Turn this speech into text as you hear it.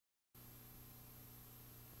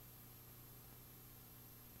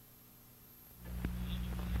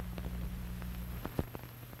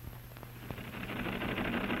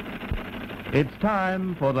It's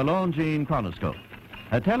time for the Longines Chronoscope,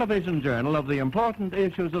 a television journal of the important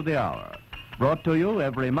issues of the hour, brought to you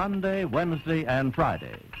every Monday, Wednesday, and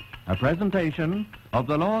Friday. A presentation of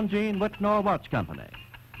the Longines Whitnor Watch Company,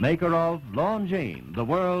 maker of Longines, the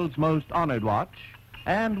world's most honored watch,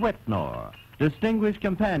 and Whitnor, distinguished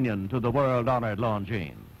companion to the world-honored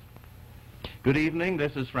Longines. Good evening,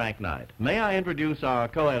 this is Frank Knight. May I introduce our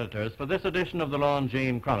co-editors for this edition of the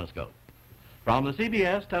Longines Chronoscope. From the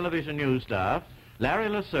CBS television news staff, Larry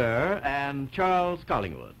Lasser and Charles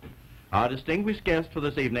Collingwood. Our distinguished guest for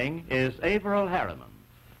this evening is Averell Harriman,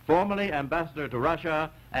 formerly Ambassador to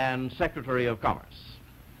Russia and Secretary of Commerce.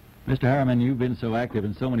 Mr. Harriman, you've been so active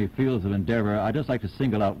in so many fields of endeavor, I'd just like to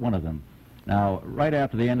single out one of them. Now, right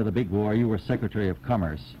after the end of the big war, you were Secretary of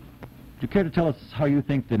Commerce. Do you care to tell us how you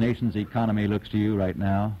think the nation's economy looks to you right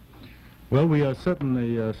now? Well, we are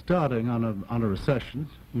certainly starting on a recession.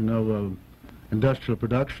 You know, industrial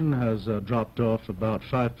production has dropped off about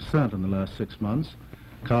 5% in the last 6 months.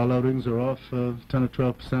 Car loadings are off 10 or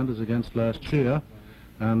 12% as against last year,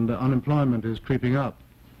 and unemployment is creeping up.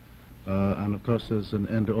 And of course there's an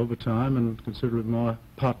end to overtime and considerably more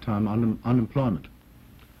part-time unemployment.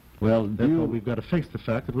 Well, therefore we've got to face the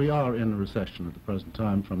fact that we are in a recession at the present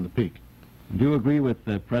time from the peak. Do you agree with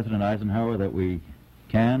President Eisenhower that we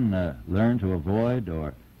can learn to avoid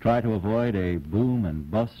or try to avoid a boom and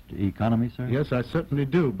bust economy, sir? Yes, I certainly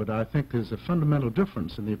do, but I think there's a fundamental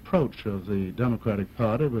difference in the approach of the Democratic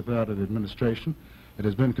Party with that of the administration. It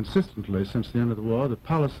has been consistently, since the end of the war, the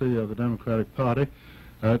policy of the Democratic Party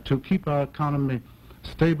to keep our economy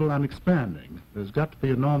stable and expanding. There's got to be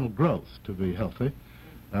a normal growth to be healthy,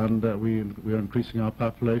 and we are increasing our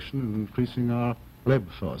population and increasing our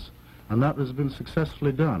labor force. And that has been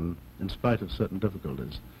successfully done in spite of certain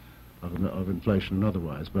difficulties of inflation and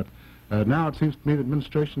otherwise. But now it seems to me the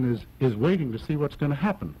administration is waiting to see what's going to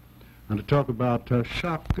happen and to talk about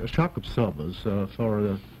shock absorbers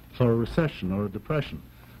for a recession or a depression.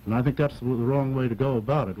 And I think that's the wrong way to go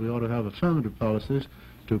about it. We ought to have affirmative policies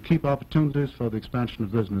to keep opportunities for the expansion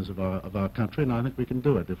of business of our country, and I think we can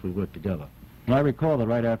do it if we work together. Well, I recall that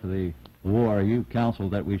right after the war, you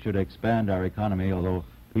counseled that we should expand our economy, although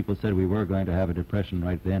people said we were going to have a depression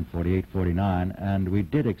right then, 48, 49, and we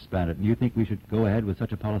did expand it. Do you think we should go ahead with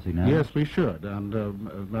such a policy now? Yes, we should. And as a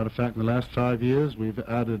matter of fact, in the last 5 years, we've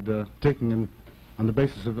added, taking in, on the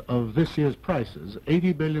basis of this year's prices,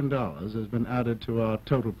 $80 billion has been added to our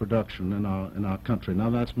total production in our country. Now,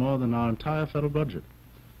 that's more than our entire federal budget,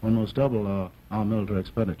 almost double our military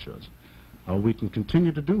expenditures. We can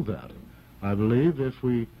continue to do that, I believe, if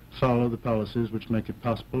we follow the policies which make it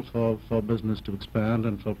possible for business to expand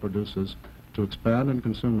and for producers to expand and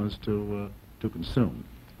consumers to consume.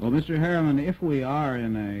 Well, Mr. Harriman, if we are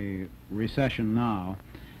in a recession now,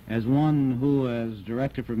 as one who, as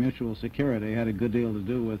Director for Mutual Security, had a good deal to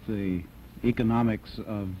do with the economics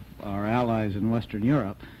of our allies in Western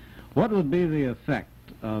Europe, what would be the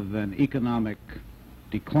effect of an economic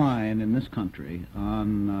decline in this country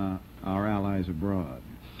on our allies abroad?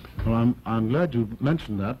 Well, I'm glad you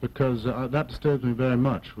mentioned that, because that disturbs me very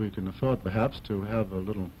much. We can afford perhaps to have a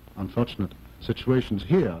little unfortunate situations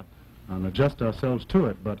here and adjust ourselves to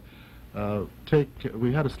it, but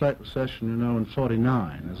we had a slight recession, you know, in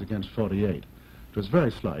 49 as against 48. It was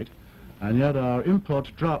very slight, and yet our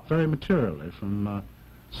imports dropped very materially from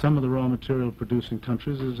some of the raw material producing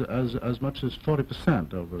countries as much as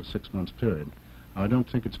 40% over a 6 month period. I don't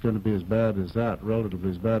think it's going to be as bad as that,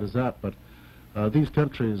 relatively as bad as that, but these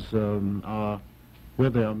countries are where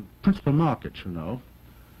they are principal markets, you know.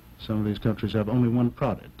 Some of these countries have only one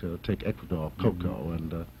product. Take Ecuador, cocoa,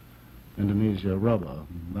 and Indonesia, rubber,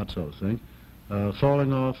 that sort of thing.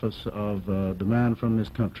 Falling off of demand from this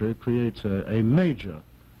country creates a major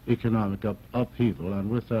economic upheaval, and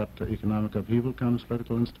with that economic upheaval comes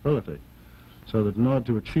political instability. So that in order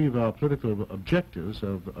to achieve our political objectives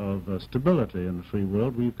of stability in the free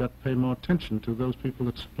world, we've got to pay more attention to those people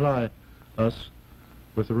that supply us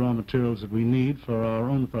with the raw materials that we need for our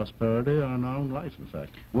own prosperity and our own life, in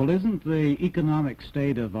fact. Well, isn't the economic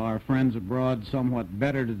state of our friends abroad somewhat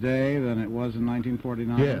better today than it was in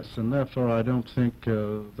 1949? Yes, and therefore I don't think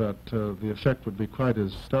that the effect would be quite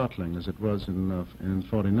as startling as it was in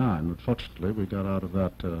 49. But fortunately, we got out of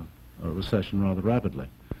that recession rather rapidly,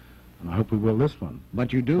 and I hope we will this one.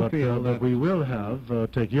 But you do feel that we will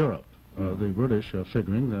have, take Europe. The British are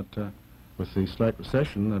figuring that with the slight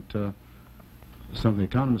recession that some of the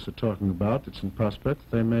economists are talking about, it's in prospect,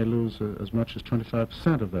 they may lose as much as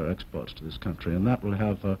 25% of their exports to this country, and that will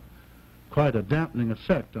have quite a dampening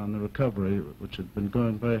effect on the recovery, which had been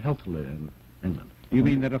going very healthily in England. You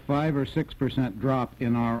mean that a 5 or 6% drop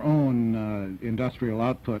in our own industrial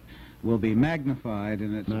output will be magnified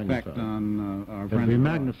in its effect on our friends. It'll be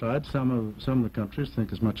abroad. magnified. Some of the countries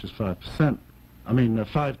think as much as 5%. I mean,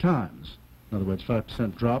 5 times. In other words,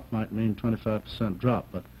 5% drop might mean 25% drop,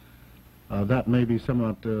 but that may be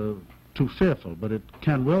somewhat too fearful, but it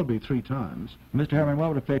can well be 3 times. Mr. Harriman,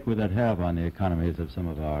 what effect would that have on the economies of some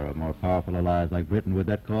of our more powerful allies like Britain? Would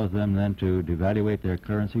that cause them then to devaluate their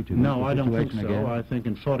currency to No, I don't think so. again? I think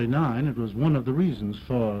in '49 it was one of the reasons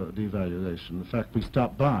for devaluation, the fact we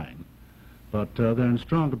stopped buying. But they're in a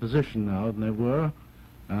stronger position now than they were,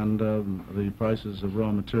 and the prices of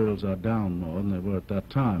raw materials are down more than they were at that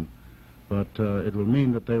time. But it will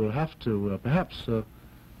mean that they will have to perhaps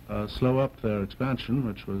slow up their expansion,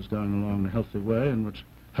 which was going along in a healthy way and which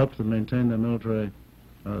helped them maintain their military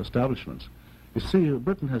establishments. You see,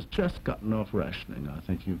 Britain has just gotten off rationing. I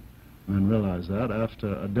think you men realize that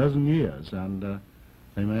after a dozen years, and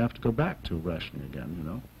they may have to go back to rationing again, you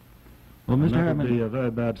know. Well, Mr. And that Harriman, would be a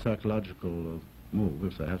very bad psychological move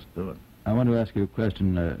if they have to do it. I want to ask you a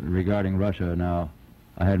question regarding Russia now.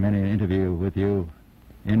 I had many interviews with you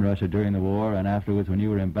in Russia during the war and afterwards when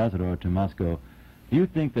you were ambassador to Moscow. Do you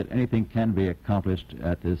think that anything can be accomplished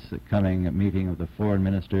at this coming meeting of the foreign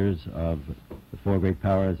ministers of the 4 great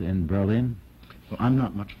powers in Berlin? Well, I'm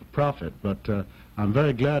not much of a prophet, but I'm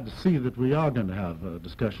very glad to see that we are going to have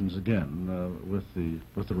discussions again with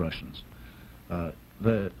the Russians.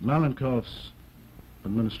 The Malenkov's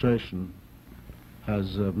administration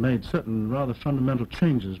has made certain rather fundamental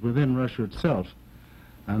changes within Russia itself,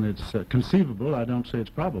 and it's conceivable, I don't say it's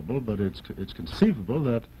probable, but it's conceivable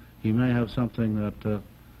that he may have something that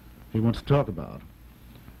he wants to talk about.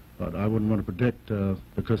 But I wouldn't want to predict,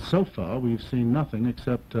 because so far we've seen nothing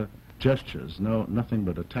except gestures, nothing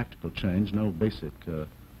but a tactical change, no basic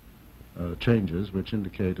changes which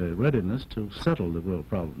indicate a readiness to settle the real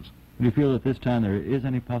problems. Do you feel that this time there is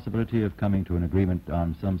any possibility of coming to an agreement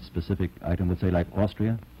on some specific item, let's say like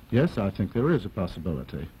Austria? Yes, I think there is a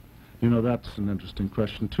possibility. You know, that's an interesting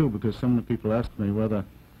question too, because some of the people ask me whether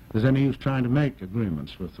there's any use trying to make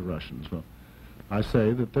agreements with the Russians. Well, I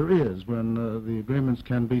say that there is when the agreements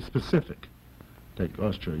can be specific. Take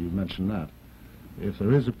Austria, you mentioned that. If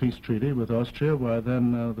there is a peace treaty with Austria, why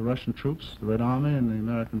then the Russian troops, the Red Army and the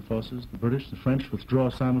American forces, the British, the French withdraw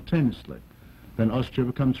simultaneously. Then Austria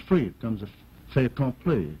becomes free, it becomes a fait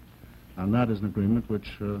accompli. And that is an agreement which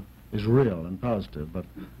is real and positive, but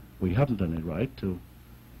we haven't any right to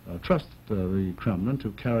trust the Kremlin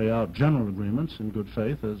to carry out general agreements in good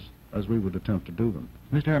faith as we would attempt to do them.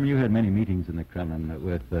 Mr. Harriman, you had many meetings in the Kremlin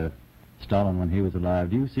with Stalin when he was alive.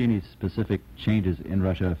 Do you see any specific changes in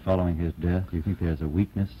Russia following his death? Do you think there's a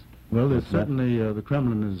weakness? Well, there's certainly the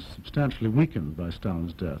Kremlin is substantially weakened by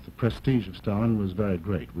Stalin's death. The prestige of Stalin was very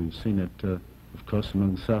great. We've seen it, of course,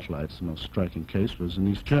 among the satellites. The most striking case was in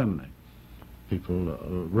East Germany. People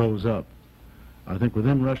rose up. I think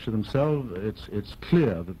within Russia themselves, it's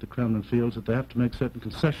clear that the Kremlin feels that they have to make certain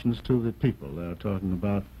concessions to the people. They're talking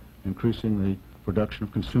about increasing the production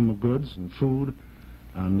of consumer goods and food,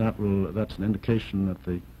 and that's an indication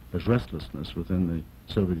that there's restlessness within the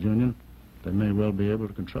Soviet Union. They may well be able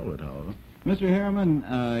to control it, however. Mr. Harriman,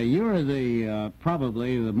 you're the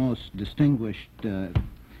probably the most distinguished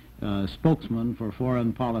spokesman for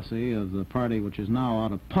foreign policy of the party which is now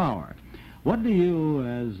out of power. What do you,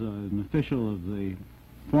 as an official of the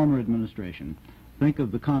former administration, think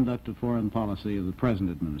of the conduct of foreign policy of the present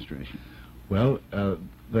administration? Well,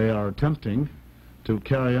 they are attempting to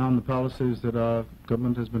carry on the policies that our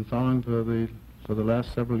government has been following for the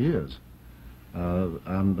last several years.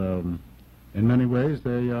 In many ways,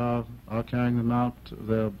 they are carrying them out.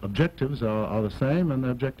 Their objectives are the same, and their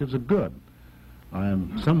objectives are good. I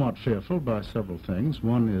am somewhat fearful by several things.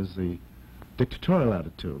 One is the dictatorial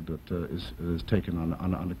attitude that is taken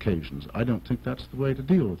on occasions. I don't think that's the way to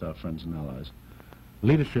deal with our friends and allies.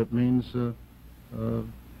 Leadership means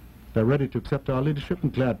they're ready to accept our leadership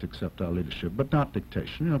and glad to accept our leadership, but not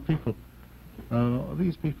dictation. You know,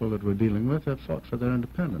 these people that we're dealing with have fought for their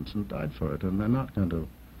independence and died for it, and they're not going to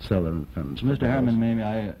sell their independence. Mr. Harriman, may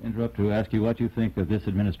I interrupt to ask you what you think of this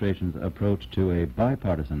administration's approach to a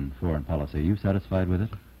bipartisan foreign policy? Are you satisfied with it?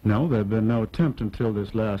 No, there have been no attempt until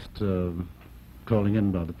this last calling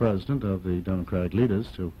in by the President of the Democratic leaders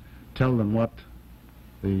to tell them what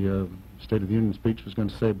the State of the Union speech was going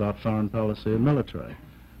to say about foreign policy and military.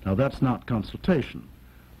 Now, that's not consultation.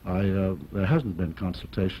 There hasn't been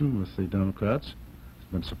consultation with the Democrats.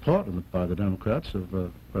 There's been support by the Democrats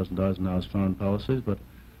of President Eisenhower's foreign policies, but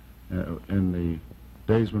in the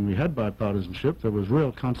days when we had bipartisanship, there was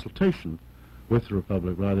real consultation with the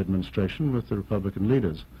the administration, with the Republican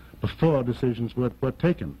leaders, before decisions were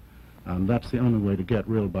taken. And that's the only way to get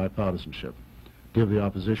real bipartisanship. give the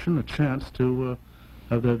opposition a chance to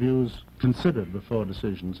have their views considered before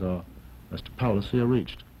decisions as to policy are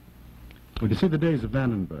reached. We can see the days of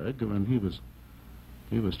Vandenberg when he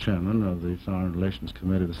was chairman of the Foreign Relations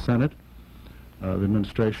Committee of the Senate, the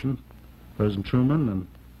administration, President Truman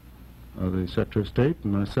and the Secretary of State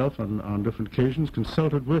and myself on different occasions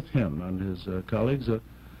consulted with him and his colleagues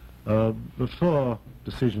before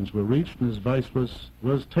decisions were reached, and his advice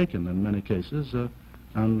was taken in many cases,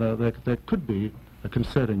 and there could be a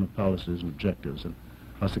concerting of policies and objectives. And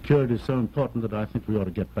our security is so important that I think we ought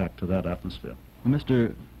to get back to that atmosphere. Well,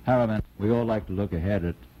 Mr. Harriman, we all like to look ahead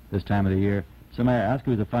at this time of the year. So may I ask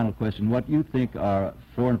you as a final question, what you think our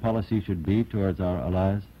foreign policy should be towards our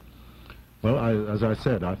allies? Well, as I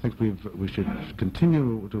said, I think we should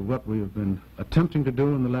continue to what we have been attempting to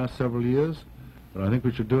do in the last several years, but I think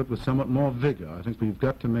we should do it with somewhat more vigor. I think we've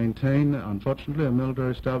got to maintain, unfortunately, a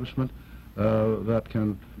military establishment that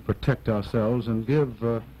can protect ourselves and give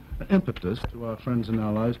impetus to our friends and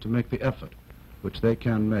allies to make the effort which they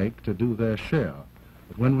can make to do their share.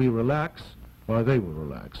 But when we relax, why, they will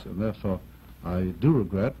relax, and therefore I do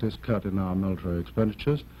regret this cut in our military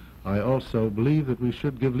expenditures. I also believe that we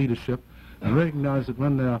should give leadership and recognize that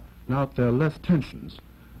when there are less tensions,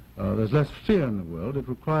 there's less fear in the world. It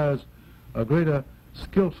requires a greater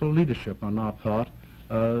skillful leadership on our part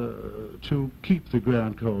to keep the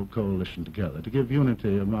grand coalition together, to give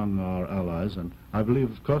unity among our allies. And I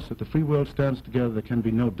believe, of course, that the free world stands together. There can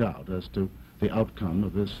be no doubt as to the outcome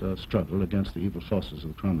of this struggle against the evil forces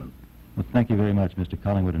of the Kremlin. Well, thank you very much, Mr.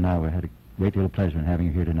 Collingwood, and we had a great deal of pleasure in having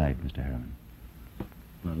you here tonight, Mr. Harriman.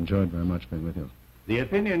 I enjoyed very much being with you. The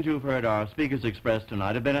opinions you've heard our speakers express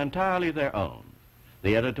tonight have been entirely their own.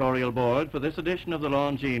 The editorial board for this edition of the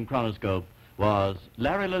Longines Chronoscope was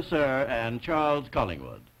Larry Lasser and Charles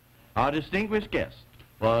Collingwood. Our distinguished guest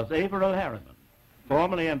was Averell Harriman,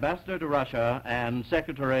 formerly Ambassador to Russia and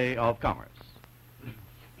Secretary of Commerce.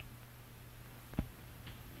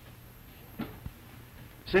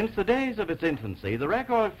 Since the days of its infancy, the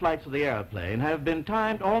record flights of the airplane have been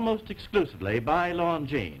timed almost exclusively by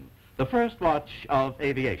Longines, the first watch of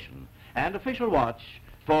aviation, and official watch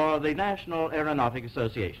for the National Aeronautic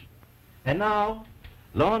Association. And now,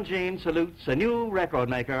 Longines salutes a new record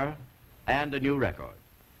maker and a new record.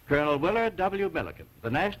 Colonel Willard W. Milliken, the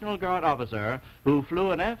National Guard officer who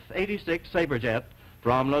flew an F-86 Saberjet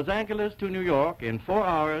from Los Angeles to New York in 4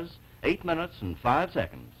 hours, 8 minutes, and 5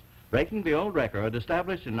 seconds, breaking the old record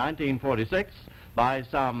established in 1946 by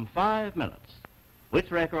some 5 minutes,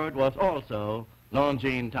 which record was also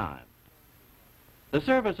Longines time. The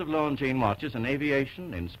service of Longines watches in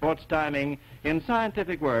aviation, in sports timing, in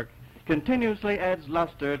scientific work, continuously adds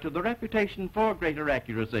luster to the reputation for greater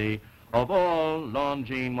accuracy of all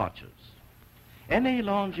Longines watches. Any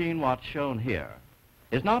Longines watch shown here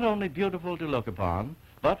is not only beautiful to look upon,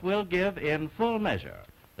 but will give in full measure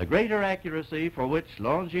the greater accuracy for which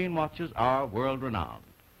Longines watches are world-renowned.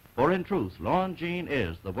 For in truth, Longines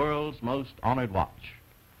is the world's most honored watch,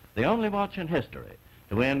 the only watch in history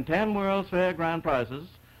to win 10 World's Fair grand prizes,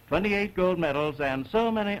 28 gold medals, and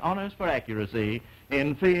so many honors for accuracy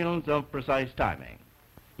in fields of precise timing.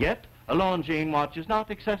 Yet, a Longines watch is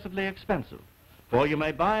not excessively expensive, for you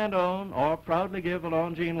may buy and own or proudly give a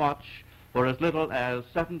Longines watch for as little as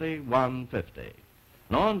 $71.50.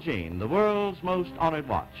 Longines, the world's most honored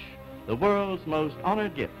watch, the world's most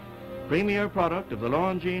honored gift, premier product of the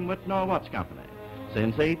Longines Whitnall Watch Company,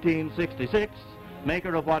 since 1866,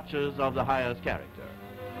 maker of watches of the highest character.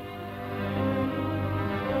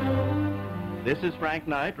 This is Frank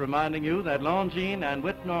Knight reminding you that Longines and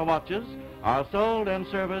Whitnall watches are sold and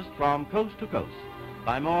serviced from coast to coast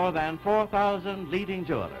by more than 4,000 leading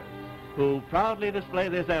jewelers who proudly display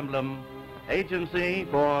this emblem, Agency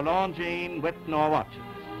for Longines Whitnall Watches.